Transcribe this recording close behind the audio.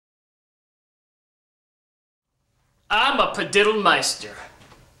I'm a Padiddlemeister.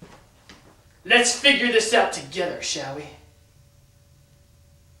 Let's figure this out together, shall we?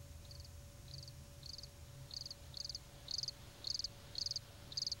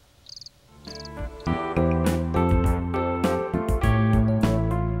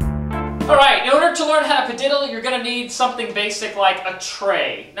 Alright, in order to learn how to padiddle, you're going to need something basic like a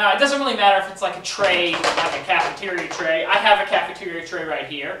tray. Now, it doesn't really matter if it's like a tray, like a cafeteria tray. I have a cafeteria tray right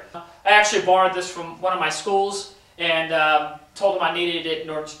here. I actually borrowed this from one of my schools and told them I needed it in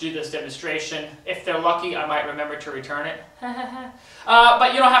order to do this demonstration. If they're lucky, I might remember to return it.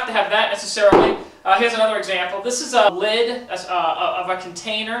 But you don't have to have that necessarily. Here's another example. This is a lid of a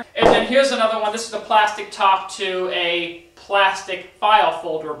container. And then here's another one. This is the plastic top to a plastic file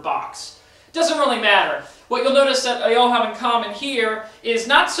folder box. Doesn't really matter. What you'll notice that they all have in common here is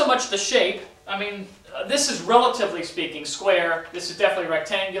not so much the shape. I mean, this is relatively speaking square. This is definitely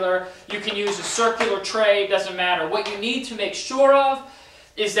rectangular. You can use a circular tray, doesn't matter. What you need to make sure of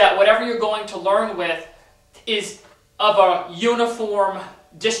is that whatever you're going to learn with is of a uniform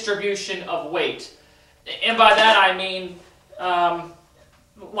distribution of weight. And by that I mean,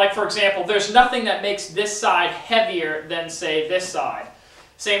 like for example, there's nothing that makes this side heavier than, say, this side.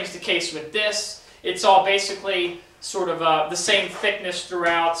 Same is the case with this. It's all basically sort of the same thickness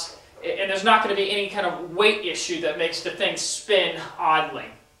throughout, and there's not going to be any kind of weight issue that makes the thing spin oddly.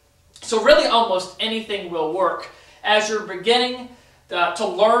 So really almost anything will work. As you're beginning to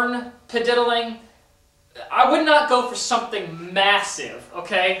learn padiddling, I would not go for something massive,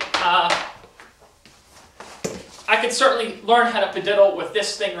 okay? I could certainly learn how to padiddle with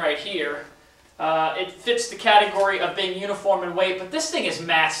this thing right here. It fits the category of being uniform in weight, but this thing is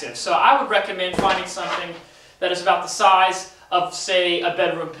massive. So I would recommend finding something that is about the size of, say, a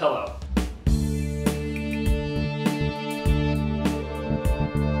bedroom pillow.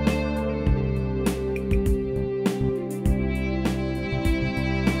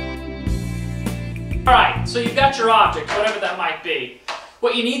 Alright, so you've got your object, whatever that might be.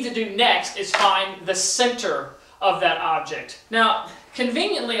 What you need to do next is find the center of that object. Now,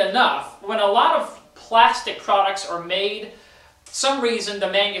 conveniently enough, when a lot of plastic products are made, for some reason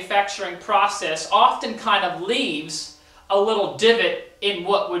the manufacturing process often kind of leaves a little divot in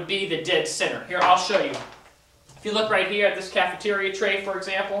what would be the dead center. Here, I'll show you. If you look right here at this cafeteria tray, for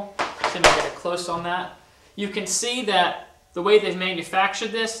example, let me get it close on that, you can see that the way they've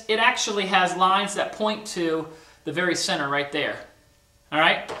manufactured this, it actually has lines that point to the very center right there.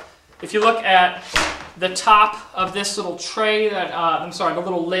 Alright? If you look at the top of this little tray, the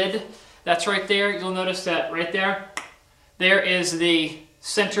little lid that's right there, you'll notice that right there, there is the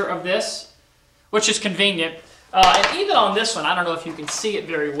center of this, which is convenient. And even on this one, I don't know if you can see it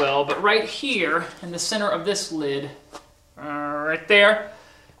very well, but right here in the center of this lid, right there,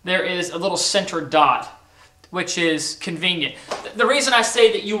 there is a little center dot, which is convenient. The reason I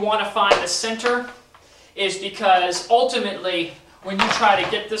say that you want to find the center is because ultimately, when you try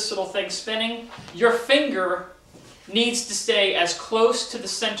to get this little thing spinning, your finger needs to stay as close to the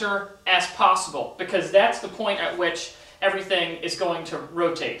center as possible, because that's the point at which everything is going to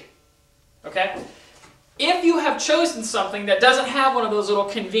rotate. Okay? If you have chosen something that doesn't have one of those little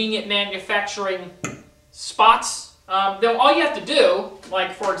convenient manufacturing spots, then all you have to do,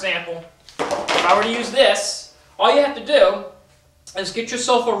 like for example, if I were to use this, all you have to do is get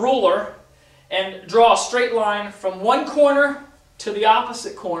yourself a ruler and draw a straight line from one corner to the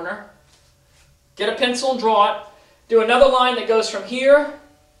opposite corner. Get a pencil and draw it. Do another line that goes from here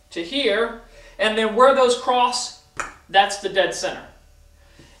to here, and then where those cross, that's the dead center.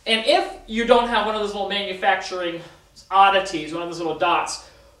 And if you don't have one of those little manufacturing oddities, one of those little dots,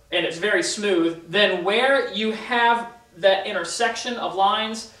 and it's very smooth, then where you have that intersection of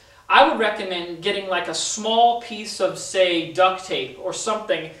lines, I would recommend getting like a small piece of, say, duct tape or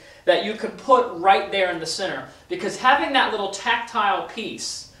something that you could put right there in the center. Because having that little tactile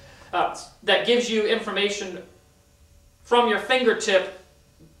piece that gives you information from your fingertip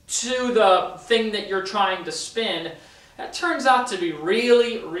to the thing that you're trying to spin, that turns out to be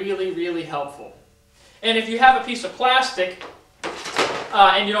really, really, really helpful. And if you have a piece of plastic,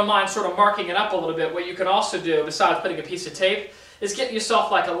 and you don't mind sort of marking it up a little bit, what you can also do, besides putting a piece of tape, is get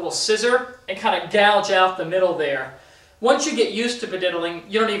yourself like a little scissor and kind of gouge out the middle there. Once you get used to padiddling,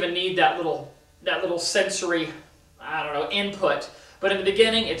 you don't even need that little sensory, I don't know, input. But in the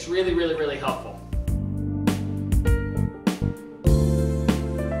beginning, it's really, really, really helpful.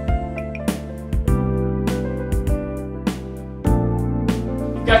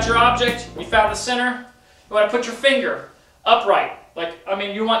 You've got your object, you found the center, you want to put your finger upright.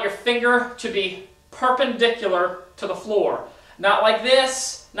 You want your finger to be perpendicular to the floor. Not like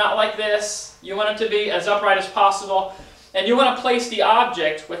this, not like this. You want it to be as upright as possible. And you want to place the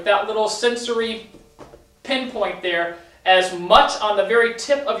object with that little sensory pinpoint there as much on the very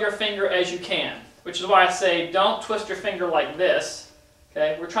tip of your finger as you can. Which is why I say don't twist your finger like this.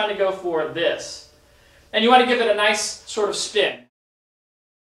 Okay? We're trying to go for this. And you want to give it a nice sort of spin.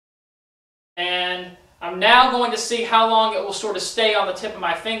 And I'm now going to see how long it will sort of stay on the tip of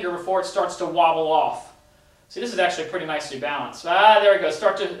my finger before it starts to wobble off. See, this is actually pretty nicely balanced. Ah, there we go. It's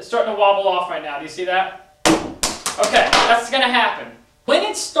starting to wobble off right now. Do you see that? Okay, that's going to happen. When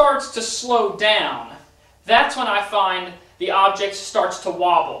it starts to slow down, that's when I find the object starts to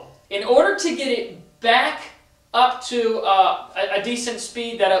wobble. In order to get it back up to a decent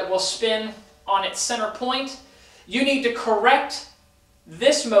speed that it will spin on its center point, you need to correct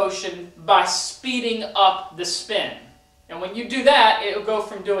this motion by speeding up the spin. And when you do that, it will go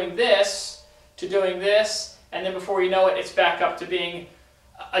from doing this to doing this, and then before you know it, it's back up to being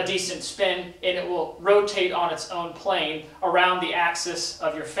a decent spin, and it will rotate on its own plane around the axis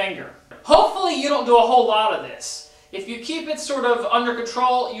of your finger. Hopefully you don't do a whole lot of this. If you keep it sort of under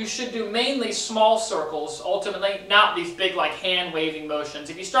control, you should do mainly small circles, ultimately, not these big like hand waving motions.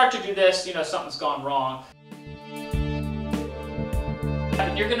 If you start to do this, you know something's gone wrong.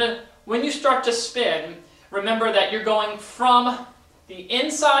 When you start to spin, remember that you're going from the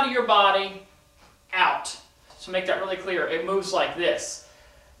inside of your body out. So make that really clear. It moves like this.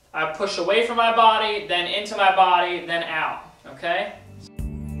 I push away from my body, then into my body, then out. Okay?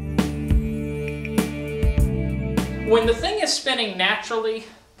 When the thing is spinning naturally,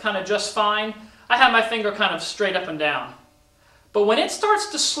 kind of just fine, I have my finger kind of straight up and down. But when it starts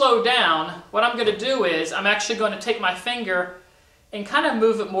to slow down, what I'm going to do is I'm actually going to take my finger and kind of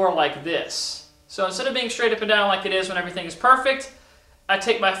move it more like this. So instead of being straight up and down like it is when everything is perfect, I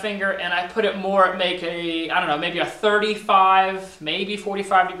take my finger and I put it more, make a, I don't know, maybe a 35, maybe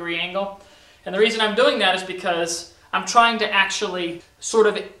 45 degree angle. And the reason I'm doing that is because I'm trying to actually sort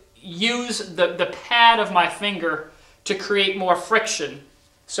of use the pad of my finger to create more friction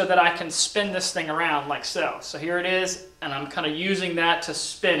so that I can spin this thing around like so. So here it is, and I'm kind of using that to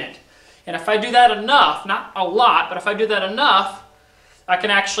spin it. And if I do that enough, not a lot, but if I do that enough, I can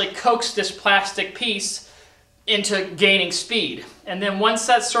actually coax this plastic piece into gaining speed. And then once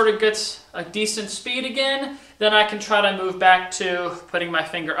that sort of gets a decent speed again, then I can try to move back to putting my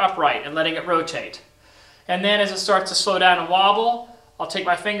finger upright and letting it rotate. And then as it starts to slow down and wobble, I'll take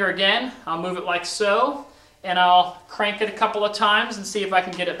my finger again, I'll move it like so, and I'll crank it a couple of times and see if I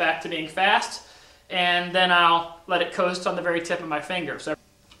can get it back to being fast. And then I'll let it coast on the very tip of my finger. So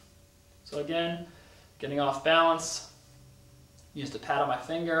again, getting off balance. Use the pad of my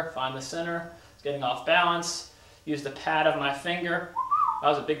finger, find the center, getting off balance. Use the pad of my finger. That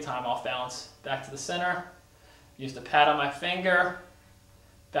was a big time off balance. Back to the center. Use the pad of my finger,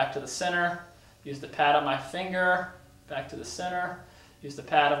 back to the center. Use the pad of my finger, back to the center. Use the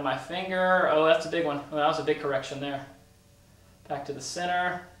pad of my finger. Oh, that's a big one. Oh, that was a big correction there. Back to the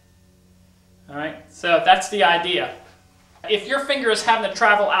center. All right, so that's the idea. If your finger is having to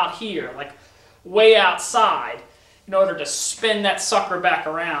travel out here, like way outside, in order to spin that sucker back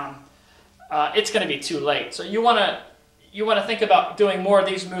around, it's going to be too late. So you want to think about doing more of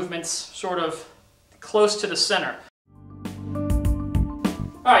these movements sort of close to the center.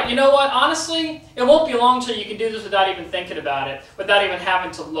 All right, you know what? Honestly, it won't be long till you can do this without even thinking about it, without even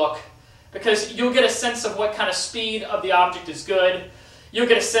having to look, because you'll get a sense of what kind of speed of the object is good. You'll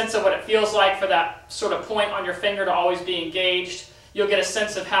get a sense of what it feels like for that sort of point on your finger to always be engaged. You'll get a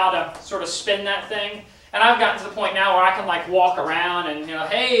sense of how to sort of spin that thing. And I've gotten to the point now where I can like walk around and, you know,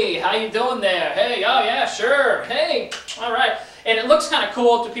 hey, how you doing there? Hey, oh yeah, sure. Hey, all right. And it looks kind of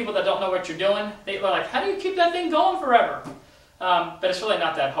cool to people that don't know what you're doing. They're like, how do you keep that thing going forever? But it's really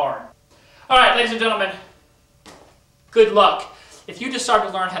not that hard. All right, ladies and gentlemen, good luck. If you decide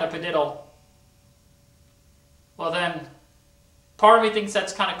to learn how to padiddle, well then, part of me thinks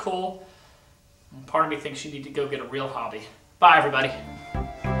that's kind of cool, and part of me thinks you need to go get a real hobby. Bye, everybody.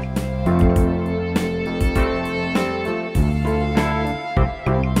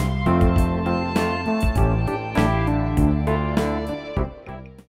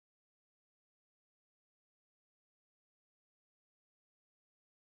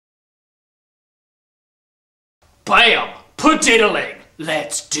 Bam! Padiddling!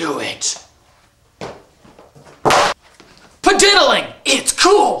 Let's do it! Padiddling! It's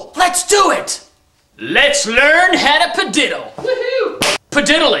cool! Let's do it! Let's learn how to padiddle! Woohoo!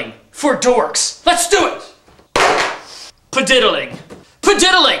 Padiddling for dorks! Let's do it! Padiddling!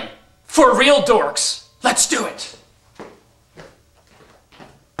 Padiddling for real dorks! Let's do it!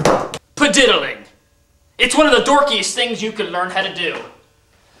 Padiddling! It's one of the dorkiest things you can learn how to do.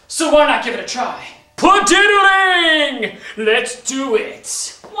 So why not give it a try? Padiddling! Let's do it!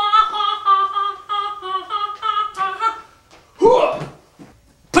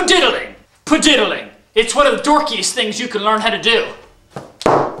 Padiddling! Padiddling! It's one of the dorkiest things you can learn how to do.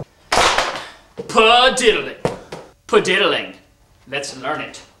 Padiddling! Padiddling! Let's learn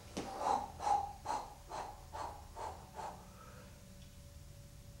it.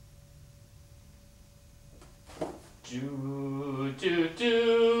 Do do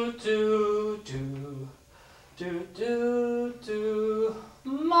do do do do do do.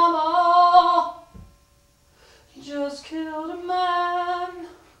 Mama just killed a man.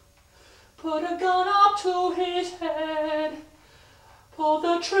 Put a gun up to his head. Pull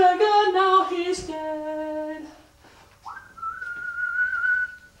the trigger, now he's dead.